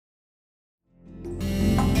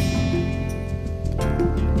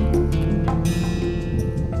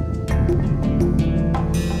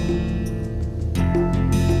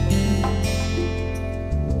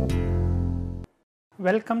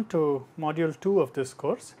Welcome to module 2 of this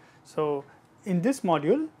course. So, in this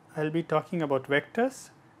module I will be talking about vectors,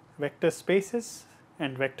 vector spaces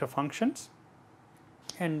and vector functions,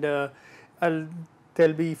 and there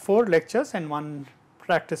will be 4 lectures and 1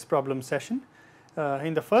 practice problem session.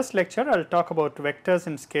 In the first lecture I will talk about vectors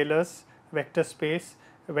and scalars, vector space,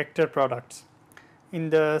 vector products. In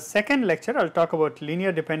the second lecture I will talk about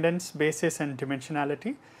linear dependence, basis and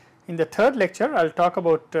dimensionality. In the third lecture I will talk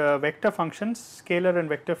about vector functions, scalar and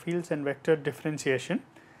vector fields and vector differentiation,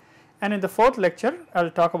 and in the fourth lecture I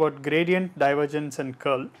will talk about gradient, divergence and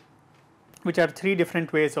curl, which are 3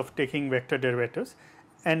 different ways of taking vector derivatives,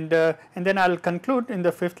 and then I will conclude in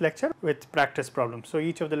the fifth lecture with practice problems. So,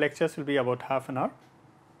 each of the lectures will be about half an hour.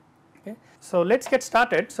 Okay. So, let us get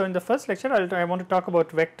started. So, in the first lecture I want to talk about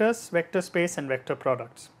vectors, vector space and vector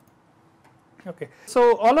products. Okay.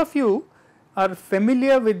 So, all of you are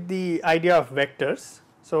familiar with the idea of vectors.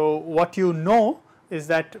 So, what you know is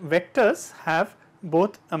that vectors have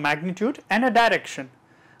both a magnitude and a direction,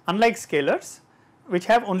 unlike scalars which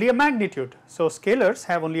have only a magnitude. So, scalars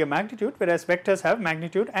have only a magnitude, whereas vectors have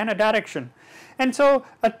magnitude and a direction. And so,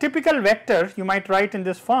 a typical vector you might write in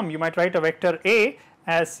this form. You might write a vector A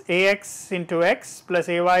as ax into x plus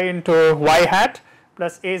ay into y hat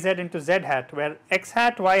plus az into z hat, where x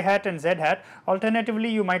hat, y hat and z hat, alternatively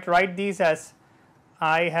you might write these as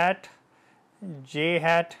I hat, j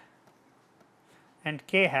hat and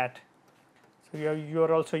k hat. So, you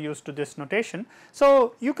are also used to this notation.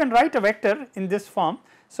 So, you can write a vector in this form.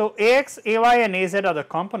 So, ax, ay and az are the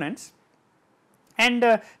components,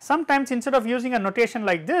 and sometimes instead of using a notation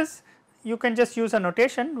like this, you can just use a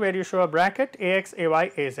notation where you show a bracket ax,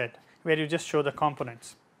 ay, az, where you just show the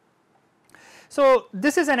components. So,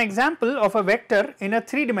 this is an example of a vector in a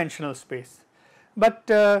 3-dimensional space, but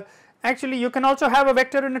actually you can also have a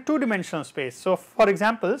vector in a 2-dimensional space. So, for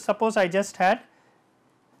example, suppose I just had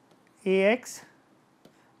ax,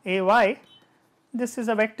 ay, this is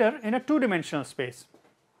a vector in a 2-dimensional space.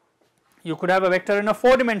 You could have a vector in a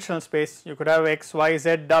 4-dimensional space, you could have x, y,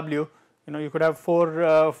 z, w, you could have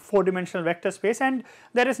 4-dimensional vector space, and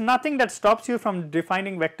there is nothing that stops you from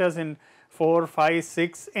defining vectors in 4, 5,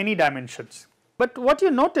 6, any dimensions. But what you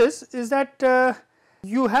notice is that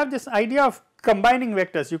you have this idea of combining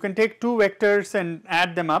vectors. You can take 2 vectors and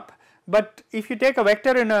add them up, but if you take a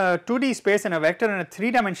vector in a 2D space and a vector in a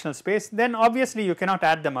 3-dimensional space, then obviously you cannot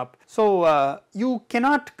add them up. So, you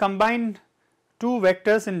cannot combine 2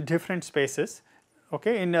 vectors in different spaces,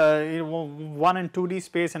 okay, in one in 2D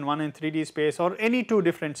space and one in 3D space, or any 2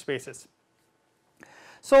 different spaces.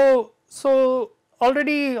 So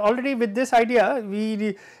already with this idea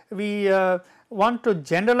we want to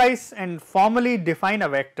generalize and formally define a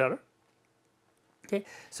vector. Okay.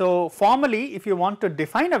 So, formally if you want to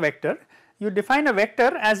define a vector, you define a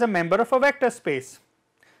vector as a member of a vector space,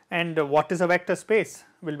 and what is a vector space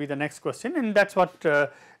will be the next question, and that is what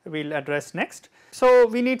we will address next. So,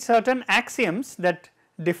 we need certain axioms that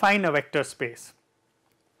define a vector space,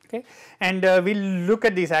 okay, and we will look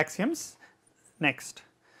at these axioms next.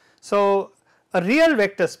 So, a real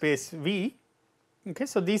vector space V, okay,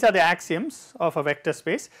 so these are the axioms of a vector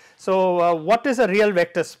space. So, what is a real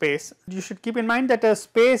vector space? You should keep in mind that a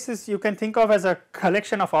space is, you can think of as a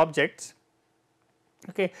collection of objects,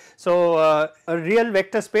 okay. So, a real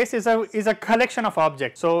vector space is a collection of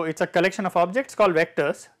objects. So, it is a collection of objects called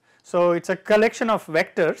vectors. So, it is a collection of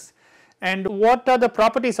vectors. And what are the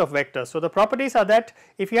properties of vectors? So, the properties are that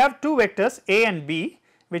if you have 2 vectors A and B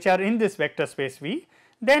which are in this vector space V,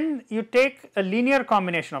 then you take a linear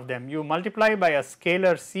combination of them. You multiply by a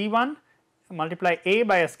scalar C1, multiply A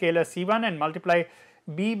by a scalar C1 and multiply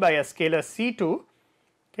B by a scalar C2,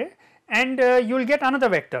 okay, and you will get another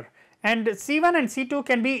vector, and C1 and C2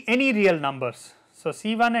 can be any real numbers. So,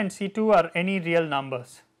 C1 and C2 are any real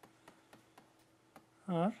numbers,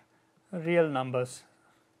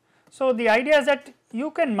 So, the idea is that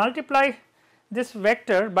you can multiply this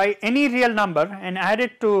vector by any real number and add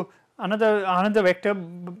it to another vector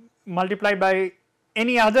multiplied by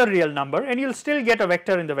any other real number, and you will still get a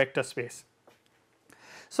vector in the vector space.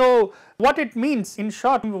 So, what it means in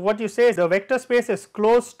short, what you say is the vector space is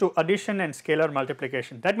close to addition and scalar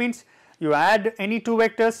multiplication. That means you add any 2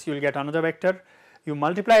 vectors, you will get another vector, you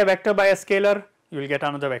multiply a vector by a scalar, you will get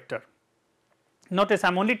another vector. Notice I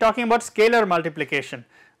am only talking about scalar multiplication,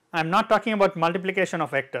 I am not talking about multiplication of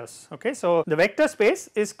vectors, okay. So, the vector space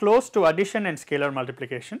is close to addition and scalar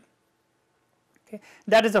multiplication. Okay.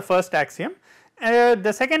 That is the first axiom.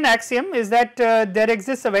 The second axiom is that there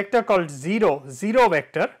exists a vector called 0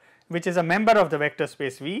 vector, which is a member of the vector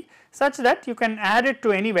space V, such that you can add it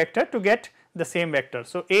to any vector to get the same vector.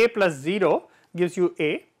 So, A plus 0 gives you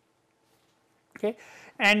A, okay.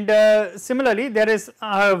 And similarly there is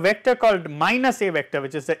a vector called minus a vector,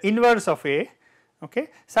 which is the inverse of a, okay,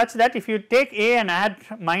 such that if you take a and add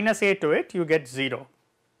minus a to it, you get 0.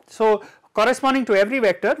 So corresponding to every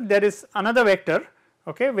vector there is another vector,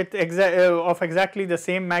 okay, with of exactly the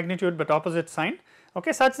same magnitude but opposite sign,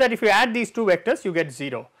 okay, such that if you add these two vectors you get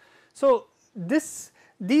 0. So these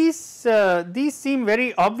seem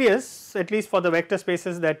very obvious, at least for the vector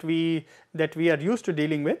spaces that we are used to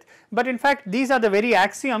dealing with, but in fact these are the very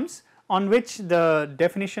axioms on which the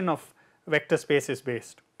definition of vector space is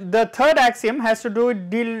based. The third axiom has to do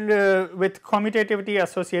with commutativity,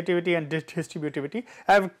 associativity and distributivity.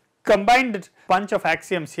 I have combined a bunch of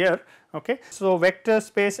axioms here, okay. So vector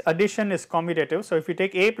space addition is commutative, so if you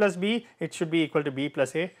take a plus b, it should be equal to b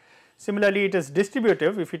plus a. Similarly it is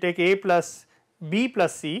distributive, if you take a plus b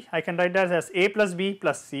plus c, I can write that as a plus b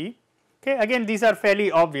plus c, okay. Again these are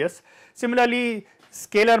fairly obvious. Similarly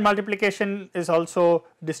scalar multiplication is also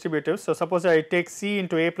distributive, so suppose I take c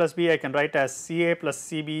into a plus b, I can write as ca plus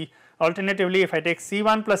cb. Alternatively if I take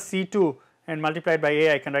c1 plus c2 and multiply it by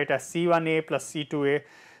a, I can write as c1a plus c2a.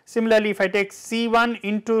 Similarly if I take c1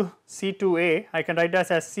 into c2a, I can write that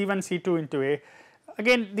as c1 c2 into a.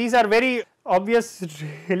 Again these are very obvious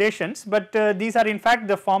relations, but these are in fact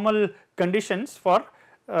the formal conditions for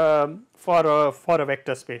a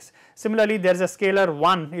vector space. Similarly there is a scalar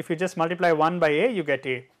 1, if you just multiply 1 by a you get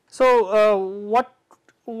a. So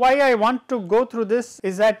why I want to go through this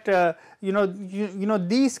is that you know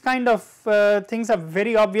these kind of things are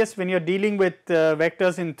very obvious when you are dealing with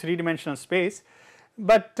vectors in 3-dimensional space,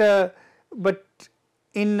 but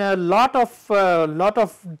in a lot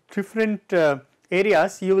of different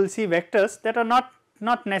areas you will see vectors that are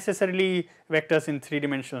not necessarily vectors in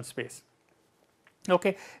 3-dimensional space,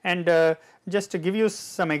 okay. And just to give you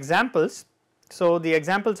some examples, so the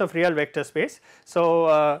examples of real vector space,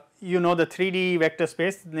 so you know the 3D vector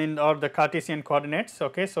space or the Cartesian coordinates,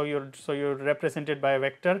 okay. So you're represented by a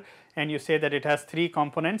vector and you say that it has 3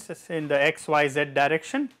 components in the x, y, z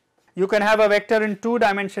direction. You can have a vector in 2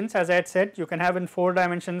 dimensions, as I had said, you can have in 4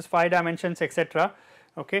 dimensions, 5 dimensions, etc.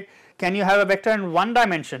 Okay. Can you have a vector in 1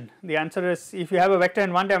 dimension? The answer is, if you have a vector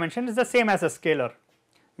in 1 dimension, it is the same as a scalar,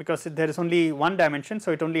 because there is only 1 dimension,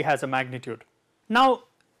 so it only has a magnitude. Now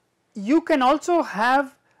you can also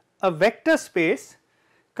have a vector space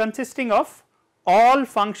consisting of all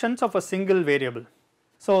functions of a single variable.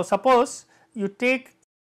 So suppose you take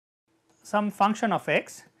some function of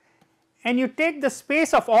x and you take the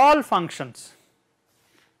space of all functions,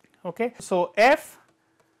 okay. So f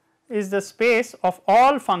is the space of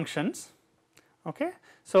all functions, okay.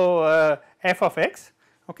 So f of x,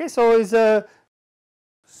 okay, so is a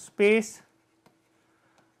space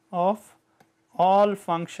of all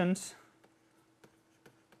functions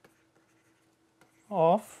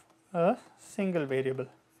of a single variable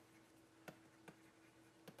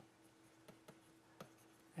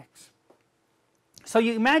x. So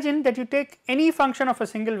you imagine that you take any function of a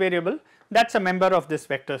single variable, that is a member of this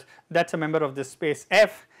vector, that is a member of this space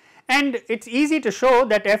f, and it is easy to show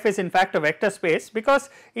that f is in fact a vector space, because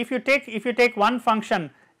if you take one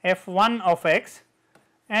function f1 of x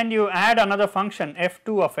and you add another function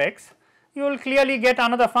f2 of x, you will clearly get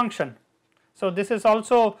another function. So this is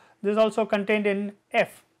also contained in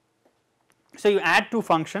f. So you add 2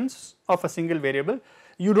 functions of a single variable,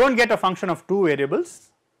 you do not get a function of 2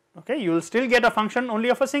 variables, okay, you will still get a function only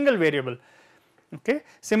of a single variable, okay.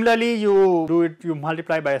 Similarly you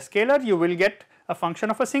multiply by a scalar, you will get a function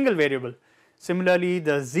of a single variable. Similarly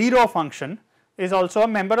the 0 function is also a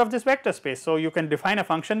member of this vector space, so you can define a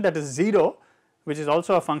function that is 0, which is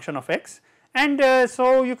also a function of x, and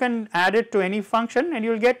so you can add it to any function and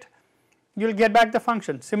you will get back the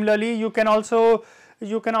function. Similarly you can also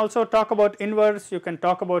talk about inverse, you can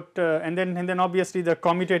talk about and then obviously the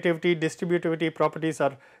commutativity, distributivity properties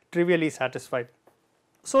are trivially satisfied.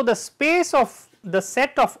 So the space of the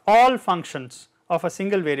set of all functions of a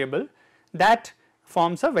single variable, that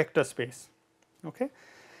forms a vector space, okay.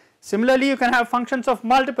 Similarly you can have functions of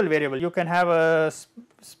multiple variables, you can have a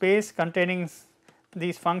space containing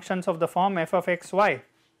these functions of the form f of x y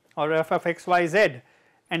or f of x y z,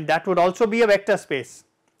 and that would also be a vector space.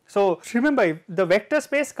 So remember, the vector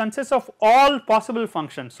space consists of all possible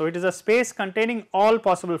functions, so it is a space containing all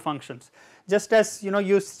possible functions, just as you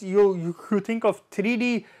think of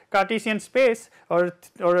 3D Cartesian space or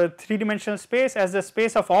a 3-dimensional space as the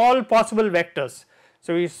space of all possible vectors.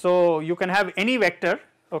 So you can have any vector,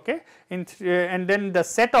 okay, and then the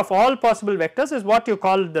set of all possible vectors is what you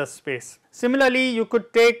call the space. Similarly you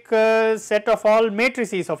could take a set of all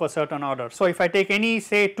matrices of a certain order. So if I take any,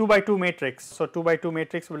 say, 2 by 2 matrix, so 2 by 2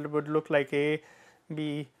 matrix would look like A,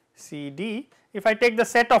 B, C, D, if I take the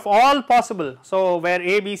set of all possible, so where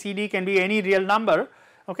A, B, C, D can be any real number,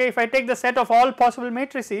 okay, if I take the set of all possible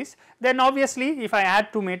matrices, then obviously if I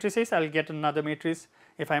add 2 matrices I will get another matrix,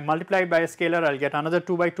 if I multiply by a scalar I will get another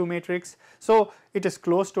 2 by 2 matrix. So it is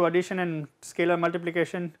close to addition and scalar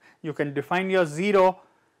multiplication, you can define your 0,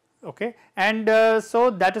 okay, and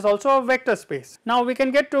so that is also a vector space. Now we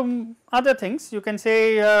can get to other things, you can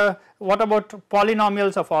say what about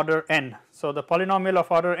polynomials of order n. So the polynomial of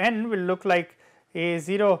order n will look like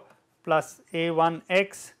a0 plus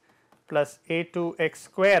a1x plus a2x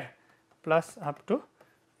square plus up to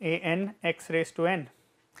an x raised to n.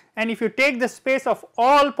 And if you take the space of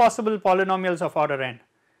all possible polynomials of order n,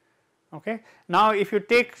 okay. Now if you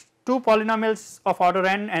take 2 polynomials of order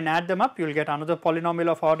n and add them up, you will get another polynomial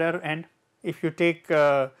of order n. If you take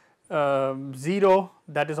 0,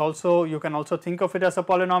 that is also, you can also think of it as a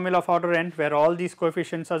polynomial of order n where all these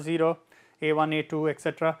coefficients are 0, a1, a2,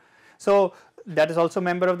 etc. So that is also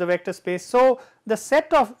member of the vector space. So the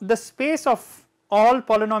set of the space of all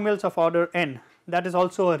polynomials of order n, that is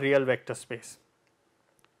also a real vector space.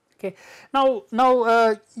 Okay. Now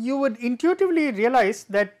you would intuitively realize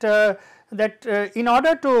that in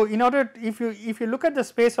order if you look at the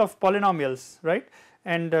space of polynomials, right,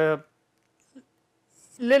 and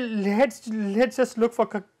let's just look for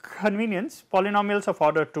convenience polynomials of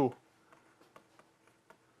order 2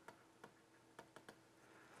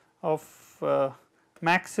 of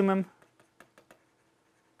maximum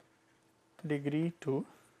degree 2,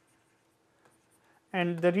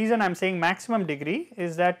 and the reason I am saying maximum degree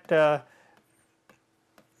is that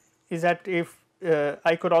if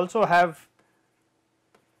I could also have,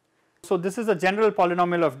 so this is a general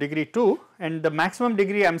polynomial of degree 2 and the maximum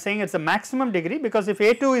degree I am saying it is a maximum degree because if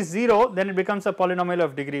a2 is 0 then it becomes a polynomial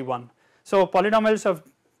of degree 1. So polynomials of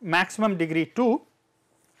maximum degree 2,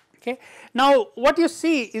 okay. Now what you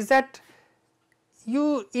see is that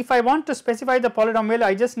if I want to specify the polynomial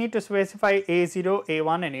I just need to specify a0,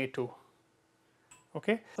 a1 and a2,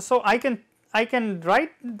 okay. So I can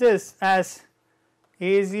write this as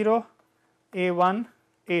a0, a1,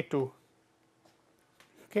 a2,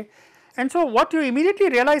 okay. And so what you immediately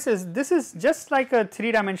realize is this is just like a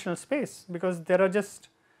 3-dimensional space because there are just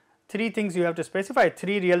 3 things you have to specify,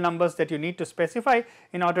 3 real numbers that you need to specify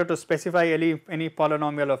in order to specify any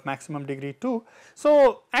polynomial of maximum degree 2.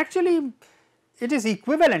 So actually it is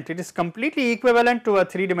equivalent, it is completely equivalent to a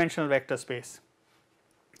 3-dimensional vector space,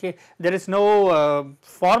 okay. There is no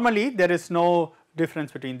formally there is no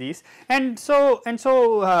difference between these, and so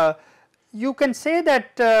you can say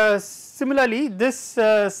that similarly this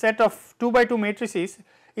set of 2 by 2 matrices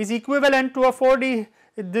is equivalent to a 4D,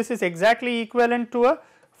 this is exactly equivalent to a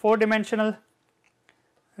 4-dimensional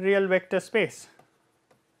real vector space.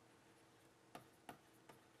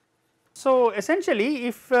 So essentially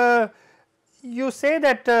if you say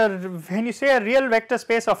that when you say a real vector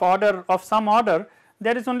space of order of some order,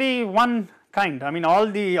 there is only one kind, I mean all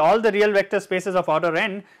the real vector spaces of order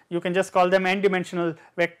n you can just call them n-dimensional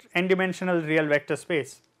real vector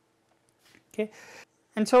space, okay.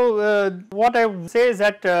 And so what I would say is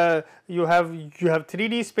that you have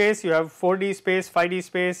 3D space, you have 4D space, 5D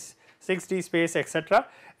space, 6D space, etc.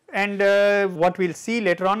 And what we will see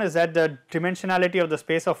later on is that the dimensionality of the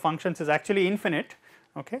space of functions is actually infinite,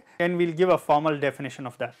 okay, and we will give a formal definition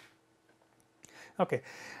of that, okay.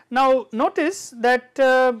 Now notice that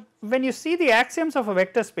when you see the axioms of a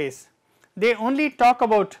vector space, they only talk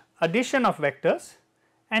about addition of vectors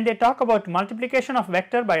and they talk about multiplication of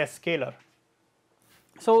vector by a scalar.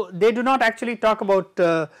 So they do not actually talk about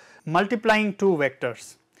multiplying 2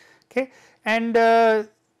 vectors, okay. And the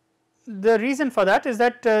reason for that is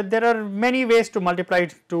that there are many ways to multiply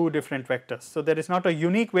 2 different vectors. So there is not a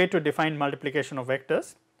unique way to define multiplication of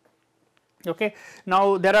vectors, okay.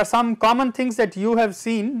 Now there are some common things that you have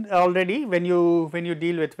seen already when you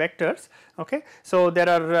deal with vectors, okay. So there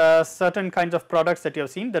are certain kinds of products that you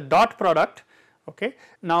have seen, the dot product, okay.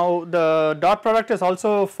 Now the dot product is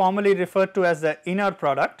also formally referred to as the inner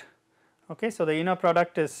product, okay. So the inner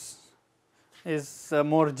product is a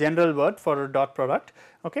more general word for dot product,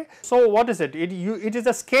 okay. So what is it? It is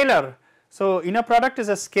a scalar. So inner product is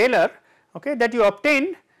a scalar, okay, that you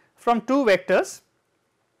obtain from 2 vectors,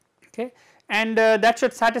 okay, and that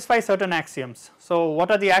should satisfy certain axioms. So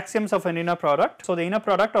what are the axioms of an inner product? So the inner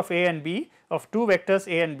product of A and B, of 2 vectors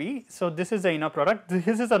A and B, so this is the inner product,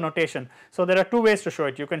 this is a notation. So there are 2 ways to show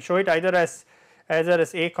it, you can show it either as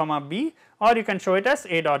A comma B or you can show it as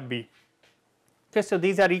A dot B, okay. So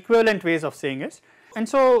these are equivalent ways of saying it, and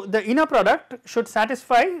so the inner product should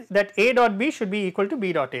satisfy that A dot B should be equal to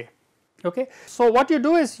B dot A, okay. So what you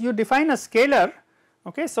do is you define a scalar,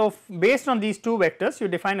 Okay, so based on these two vectors you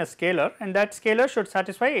define a scalar, and that scalar should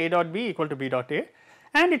satisfy A dot B equal to B dot A,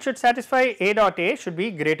 and it should satisfy A dot A should be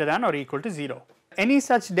greater than or equal to 0. Any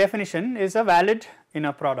such definition is a valid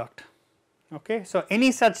inner product. Okay, so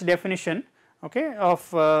any such definition, okay,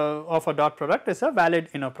 of a dot product is a valid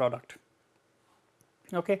inner product.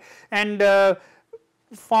 Okay, and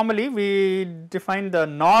formally we define the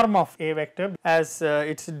norm of A vector as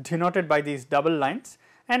it is denoted by these double lines,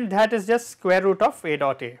 and that is just square root of A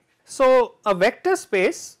dot A. So a vector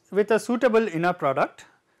space with a suitable inner product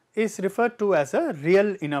is referred to as a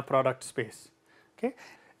real inner product space. Okay.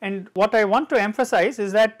 And what I want to emphasize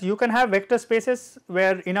is that you can have vector spaces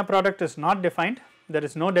where inner product is not defined, there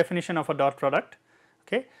is no definition of a dot product,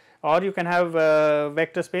 okay, or you can have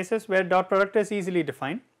vector spaces where dot product is easily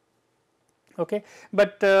defined, okay.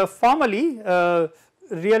 But formally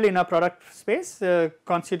real inner product space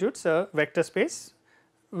constitutes a vector space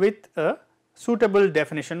with a suitable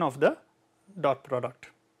definition of the dot product.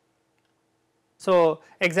 So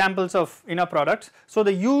examples of inner products. So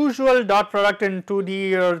the usual dot product in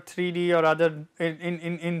 2D or 3D or other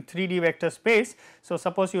in 3D vector space. So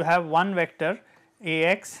suppose you have one vector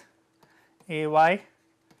Ax, Ay,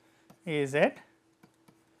 Az,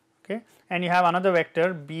 okay, and you have another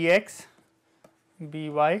vector Bx,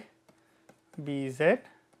 By, Bz,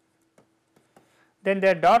 then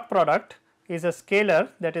their dot product is a scalar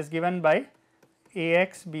that is given by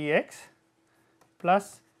Ax, Bx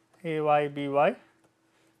plus Ay, By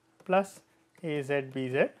plus Az,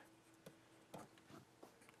 Bz,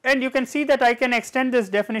 and you can see that I can extend this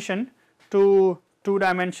definition to 2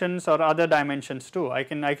 dimensions or other dimensions too. I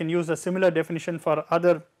can use a similar definition for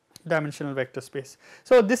other dimensional vector space.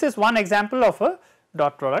 So this is one example of a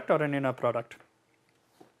dot product or an inner product.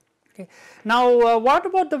 Okay. Now what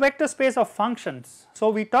about the vector space of functions?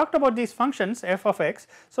 So we talked about these functions f of x.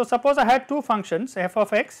 So suppose I had two functions f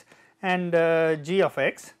of x and g of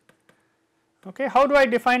x. Okay, how do I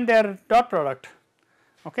define their dot product?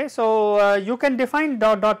 Okay, so you can define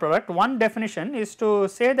dot product. One definition is to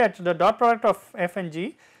say that the dot product of f and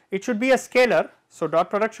g, it should be a scalar. So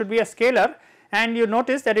dot product should be a scalar, and you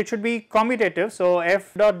notice that it should be commutative. So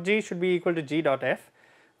f dot g should be equal to g dot f,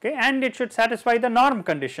 okay, and it should satisfy the norm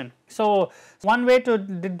condition. So one way to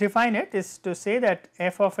define it is to say that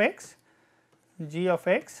f of x, g of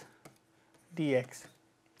x, dx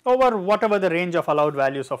over whatever the range of allowed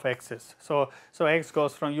values of x is. So x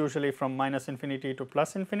goes from usually from minus infinity to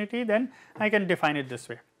plus infinity, then I can define it this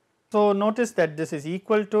way. So notice that this is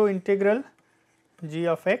equal to integral g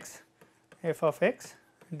of x, f of x,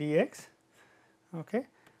 dx, okay,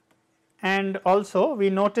 and also we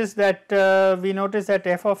notice that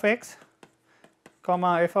f of x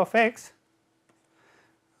comma f of x,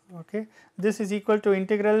 okay, this is equal to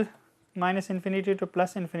integral minus infinity to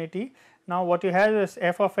plus infinity. Now what you have is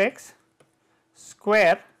f of x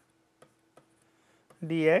square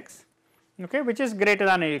dx, okay, which is greater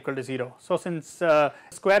than or equal to 0. So since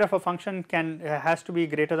square of a function has to be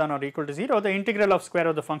greater than or equal to 0, the integral of square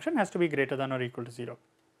of the function has to be greater than or equal to 0.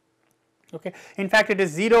 Okay. In fact, it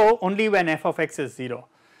is 0 only when f of x is 0.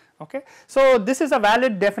 Okay. So this is a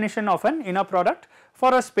valid definition of an inner product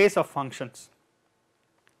for a space of functions.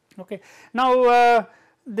 Okay. Now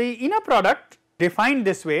the inner product defined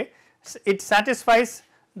this way, it satisfies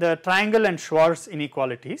the triangle and Schwarz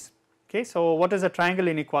inequalities. Okay. So what is a triangle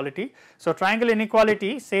inequality? So triangle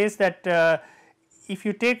inequality says that if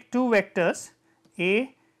you take two vectors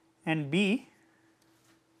A and B,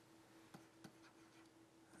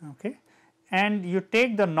 okay, and you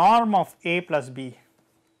take the norm of A plus B,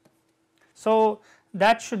 so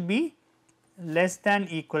that should be less than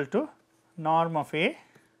equal to norm of A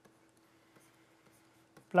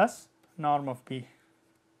plus norm of B.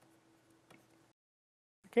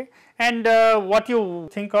 Okay. And what you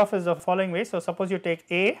think of is the following way. So suppose you take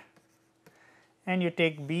A and you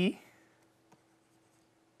take B.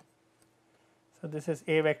 So this is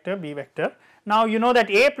A vector, B vector. Now you know that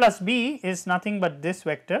A plus B is nothing but this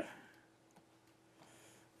vector.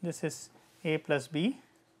 This is A plus B.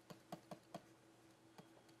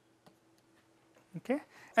 Okay.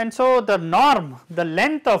 And so the norm, the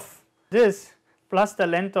length of this plus the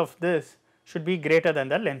length of this should be greater than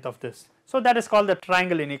the length of this. So that is called the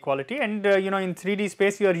triangle inequality, and you know, in 3D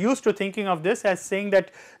space you are used to thinking of this as saying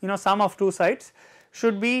that, you know, sum of two sides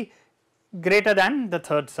should be greater than the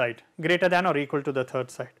third side, greater than or equal to the third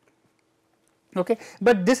side. Okay.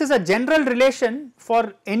 But this is a general relation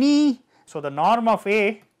for any, so the norm of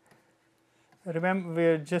A,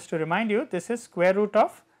 remember, just to remind you, this is square root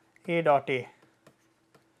of A dot A.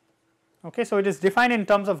 Okay, so it is defined in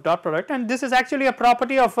terms of dot product, and this is actually a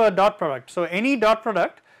property of a dot product. So any dot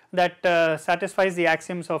product that satisfies the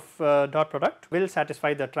axioms of dot product will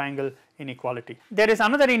satisfy the triangle inequality. There is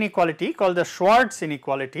another inequality called the Schwarz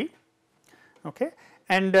inequality, okay,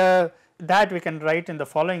 and that we can write in the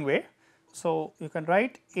following way. So, you can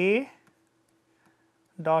write A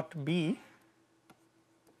dot B,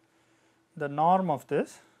 the norm of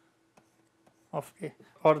this of A,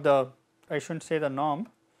 or the, I should not say the norm.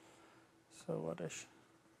 So, what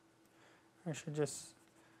I should just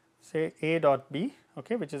say A dot B,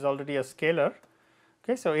 okay, which is already a scalar.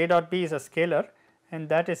 Okay, so, A dot B is a scalar and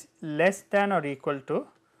that is less than or equal to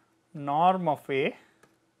norm of A.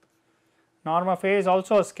 Norm of A is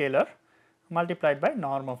also a scalar multiplied by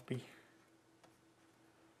norm of B.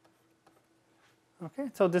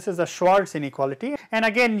 Okay, so this is the Schwarz inequality, and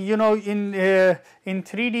again, you know, in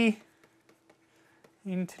 3D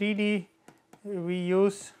we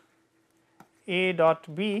use A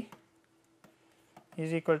dot B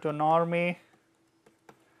is equal to norm A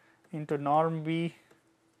into norm B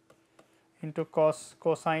into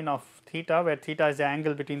cosine of theta, where theta is the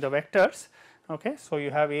angle between the vectors. Okay, so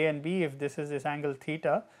you have A and B. If this is this angle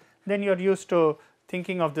theta, then you are used to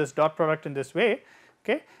thinking of this dot product in this way.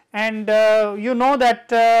 Okay, and you know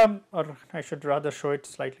that, or I should rather show it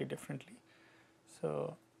slightly differently.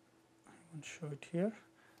 So, I won't show it here.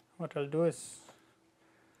 What I will do is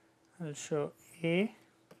I will show A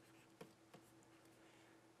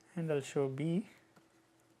and I will show B,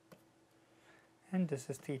 and this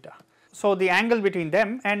is theta. So, the angle between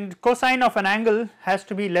them, and cosine of an angle has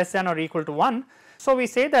to be less than or equal to 1. So, we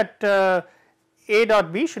say that A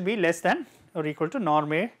dot B should be less than or equal to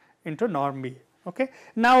norm A into norm B. Okay.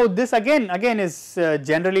 Now, this again is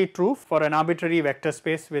generally true for an arbitrary vector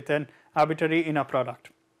space with an arbitrary inner product.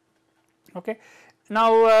 Okay.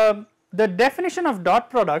 Now, the definition of dot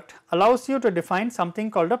product allows you to define something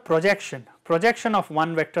called a projection of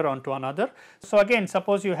one vector onto another. So, again,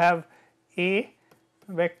 suppose you have A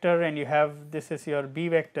vector and you have, this is your B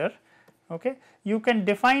vector. Okay. You can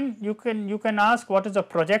define, you can ask what is the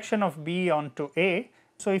projection of B onto A.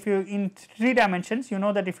 So, if you in 3 dimensions, you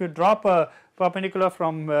know that if you drop a perpendicular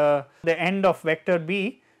from the end of vector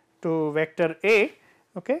B to vector A,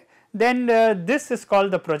 okay, then this is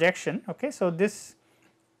called the projection. Okay. So, this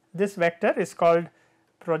vector is called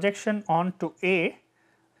projection onto A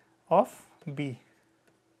of B.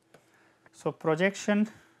 So, projection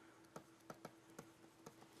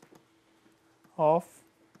of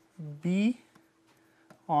B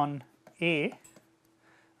on A,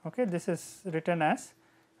 okay, this is written as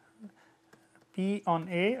P on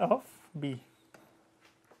A of B.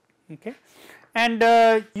 Okay. And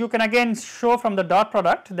you can again show from the dot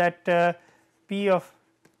product that P of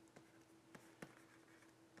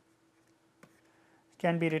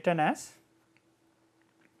can be written as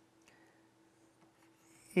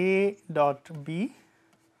A dot B,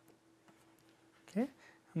 okay,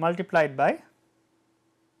 multiplied by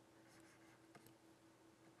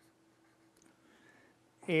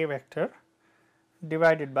A vector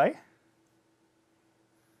divided by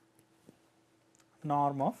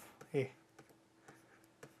norm of A.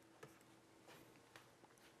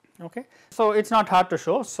 Okay. So, it is not hard to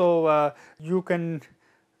show. So, you can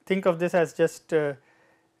think of this as just so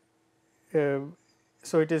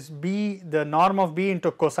it is B, the norm of B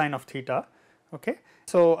into cosine of theta. Okay.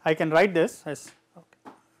 So, I can write this as,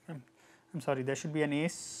 okay, I am sorry, there should be an A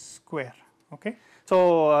square. Okay.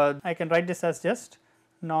 So, I can write this as just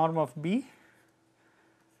norm of B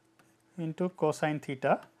into cosine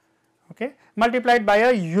theta, okay, multiplied by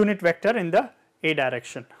a unit vector in the A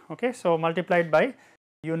direction. Okay. So, multiplied by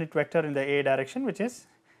unit vector in the A direction, which is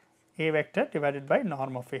A vector divided by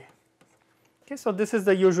norm of A. Okay. So, this is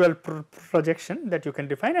the usual projection that you can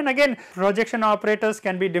define, and again projection operators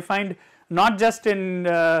can be defined not just in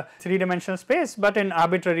 3-dimensional space, but in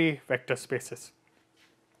arbitrary vector spaces.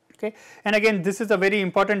 Okay. And again, this is a very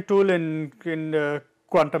important tool in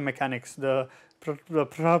quantum mechanics. The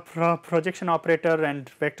projection operator and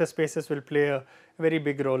vector spaces will play a very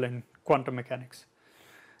big role in quantum mechanics.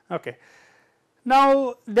 Okay.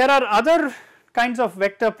 Now, there are other kinds of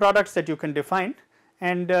vector products that you can define,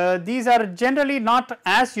 and these are generally not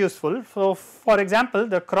as useful. So, for example,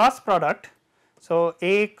 the cross product, so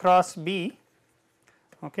A cross B,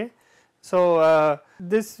 okay. So,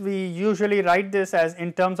 this we usually write this as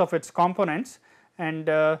in terms of its components, and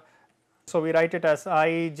so we write it as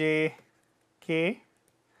I, J, K,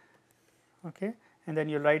 okay, and then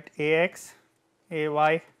you write AX,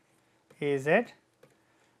 AY, AZ,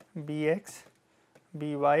 BX,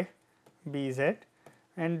 BY, BZ,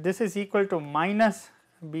 and this is equal to minus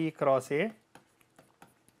B cross A.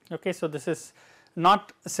 Okay, so this is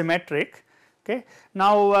not symmetric. Okay.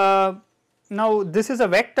 Now, now this is a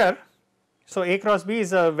vector. So, A cross B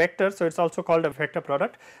is a vector, so it is also called a vector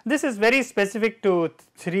product. This is very specific to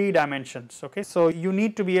 3 dimensions. Okay. So, you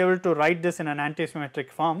need to be able to write this in an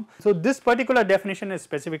antisymmetric form. So, this particular definition is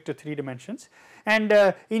specific to 3 dimensions, and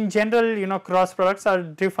in general cross products are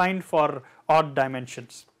defined for odd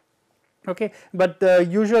dimensions. Okay. But the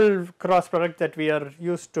usual cross product that we are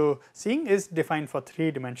used to seeing is defined for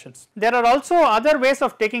 3 dimensions. There are also other ways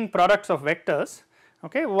of taking products of vectors.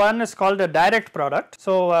 Okay. One is called a direct product.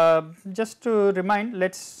 So, just to remind,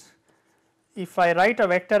 if I write a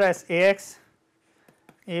vector as Ax,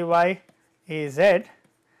 Ay, Az,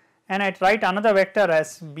 and I write another vector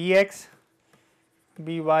as Bx,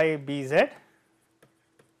 By, Bz.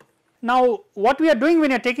 Now, what we are doing when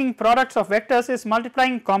you are taking products of vectors is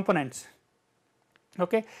multiplying components.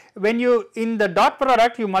 Okay. When you in the dot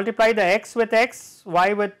product, you multiply the x with x,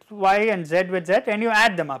 y with y, and z with z, and you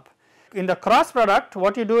add them up. In the cross product,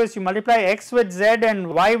 what you do is you multiply x with z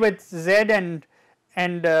and y with z,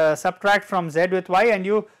 and subtract from z with y,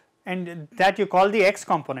 and that you call the x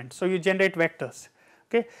component. So, you generate vectors.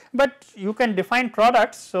 Okay. But you can define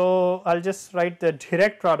products. So, I will just write the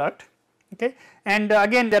direct product. Okay. And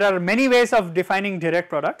again, there are many ways of defining direct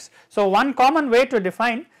products. So, one common way to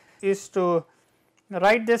define is to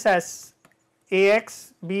write this as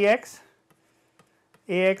Ax Bx,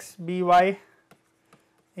 Ax By,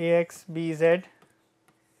 Ax Bz,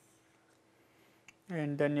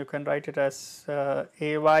 and then you can write it as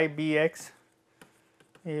Ay Bx,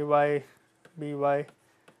 Ay By,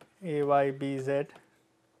 Ay Bz,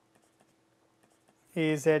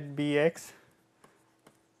 Az Bx,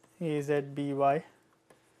 Az By,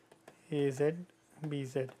 Az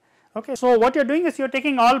Bz. Okay. So, what you are doing is you are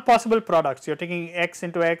taking all possible products, you are taking x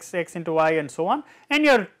into x, x into y, and so on, and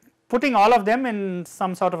you are putting all of them in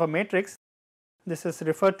some sort of a matrix. This is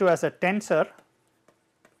referred to as a tensor.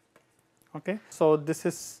 Okay. So, this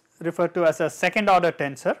is referred to as a second order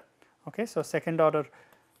tensor. Okay. So, second order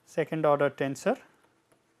tensor.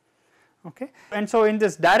 Okay. And so, in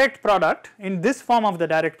this direct product, in this form of the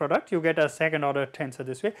direct product, you get a second order tensor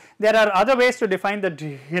this way. There are other ways to define the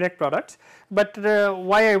direct products, but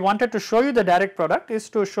why I wanted to show you the direct product is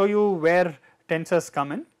to show you where tensors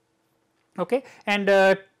come in. Okay. And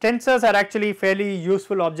tensors are actually fairly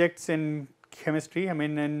useful objects in chemistry. I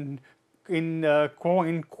mean, in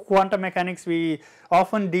quantum mechanics, we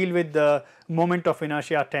often deal with the moment of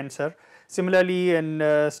inertia tensor. Similarly,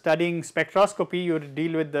 in studying spectroscopy, you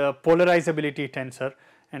deal with the polarizability tensor,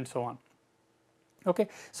 and so on. Okay.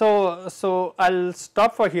 So, I will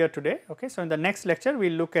stop for here today. Okay. So, in the next lecture, we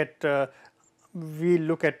will look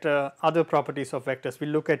at other properties of vectors. We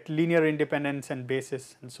will look at linear independence and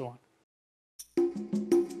basis, and so on.